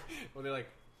 Well, they like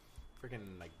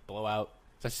freaking like blow out.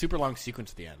 It's a super long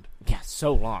sequence at the end. Yeah,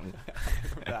 so long.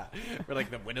 That, where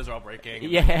like the windows are all breaking.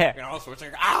 And, Yeah. and all sorts of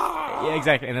like, ah. Yeah,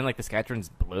 exactly. And then like the sky turns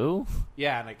blue.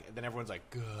 Yeah, and like then everyone's like,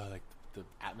 "Ugh," like the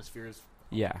atmosphere is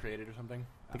Yeah, created or something.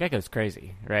 the guy goes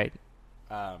crazy, right?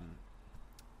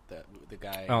 The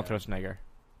guy. Arnold Schwarzenegger.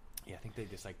 Yeah, I think they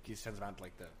just like he sends them out to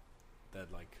like the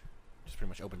like just pretty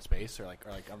much open space or like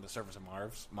on the surface of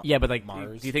Mars. Yeah, but like,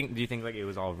 Mars. do you think like it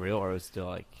was all real or it was still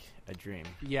like a dream?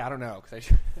 Yeah, I don't know because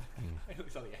I only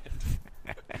saw the end.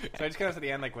 So I just kind of saw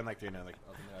the end like when like they're like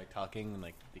like talking and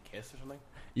like they kiss or something.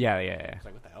 Yeah. It's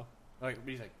like what the hell? Like but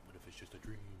he's like, what if it's just a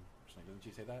dream? Or something. Didn't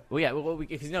you say that? Well, yeah. Well,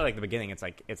 if you know, like the beginning, it's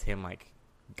like it's him like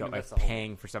mean, like that's the whole-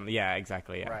 paying for something. Yeah,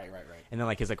 exactly. Yeah. Right. And then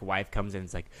like his like wife comes in, and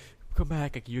it's like, come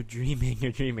back, like you're dreaming,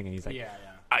 and he's like, yeah.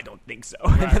 I don't think so.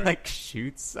 Right, and then right. like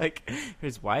shoots like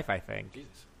his wife, I think.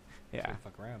 Jesus. Yeah.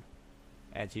 Fuck around.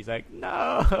 And she's like,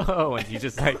 no, and he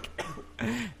just like, I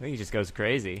think he just goes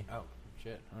crazy. Oh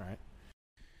shit! All right.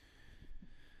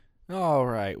 All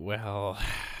right. Well,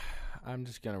 I'm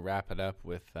just gonna wrap it up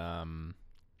with I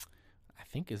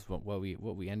think is what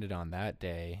we ended on that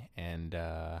day, and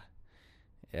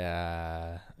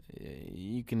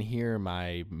you can hear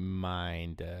my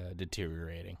mind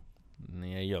deteriorating.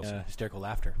 Yeah, you'll see. Hysterical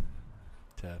laughter.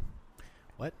 To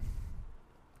what?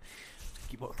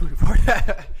 Keep moving forward.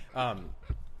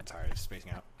 Sorry, just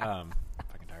spacing out.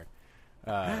 Fucking tired.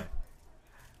 Oh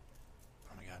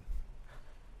my god.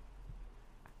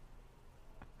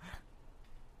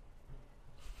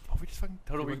 Oh, we just fucking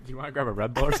totally. Do you want to grab a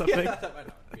Red Bull or something? Yeah, that might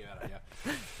not be a bad idea.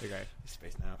 Okay. Just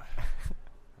spacing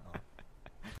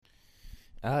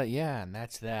out. Yeah, and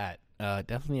that's that.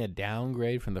 Definitely a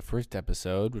downgrade from the first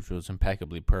episode, which was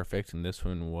impeccably perfect, and this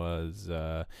one was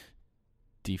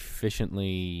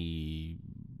deficiently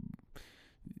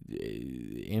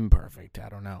imperfect. I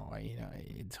don't know.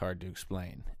 It's hard to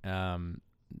explain.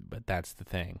 But that's the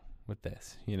thing with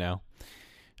this,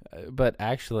 But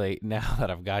actually, now that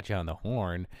I've got you on the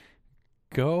horn,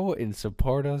 go and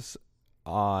support us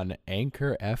on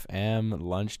Anchor FM,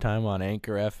 lunchtime on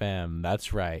Anchor FM.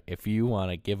 That's right. If you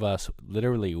want to give us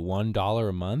literally $1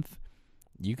 a month,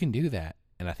 you can do that.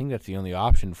 And I think that's the only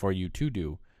option for you to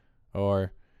do.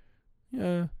 Or,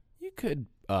 you could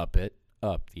up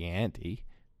the ante,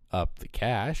 up the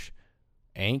cash.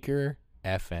 Anchor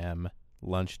FM,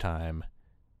 lunchtime,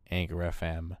 Anchor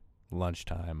FM,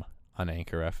 lunchtime on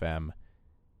Anchor FM.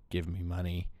 Give me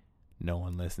money. No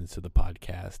one listens to the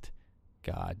podcast.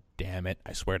 God damn it.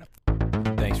 I swear to.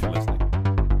 Thanks for listening.